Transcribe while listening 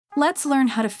Let's learn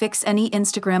how to fix any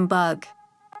Instagram bug.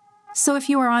 So if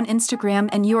you are on Instagram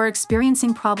and you are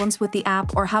experiencing problems with the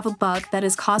app or have a bug that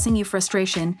is causing you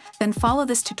frustration, then follow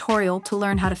this tutorial to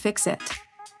learn how to fix it.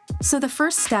 So the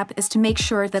first step is to make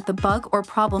sure that the bug or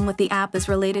problem with the app is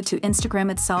related to Instagram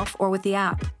itself or with the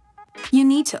app. You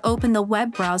need to open the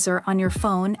web browser on your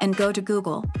phone and go to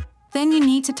Google. Then you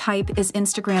need to type "is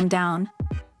Instagram down?"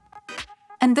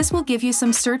 And this will give you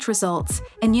some search results,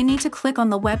 and you need to click on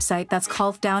the website that's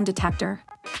called Down Detector.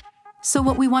 So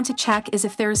what we want to check is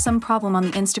if there is some problem on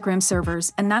the Instagram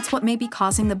servers, and that's what may be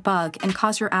causing the bug and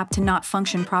cause your app to not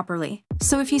function properly.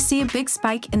 So if you see a big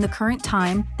spike in the current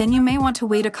time, then you may want to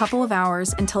wait a couple of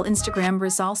hours until Instagram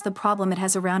resolves the problem it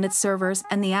has around its servers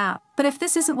and the app. But if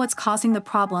this isn't what's causing the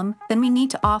problem, then we need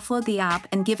to offload the app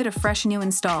and give it a fresh new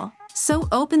install. So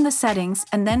open the settings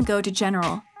and then go to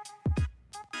General.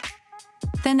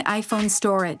 Then iPhone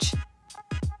Storage.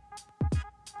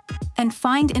 And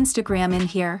find Instagram in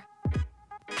here.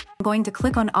 I'm going to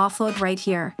click on Offload right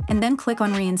here, and then click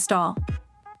on Reinstall.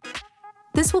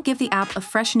 This will give the app a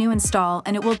fresh new install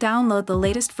and it will download the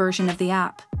latest version of the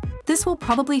app. This will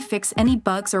probably fix any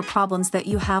bugs or problems that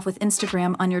you have with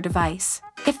Instagram on your device.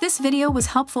 If this video was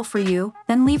helpful for you,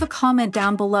 then leave a comment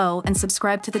down below and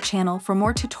subscribe to the channel for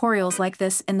more tutorials like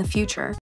this in the future.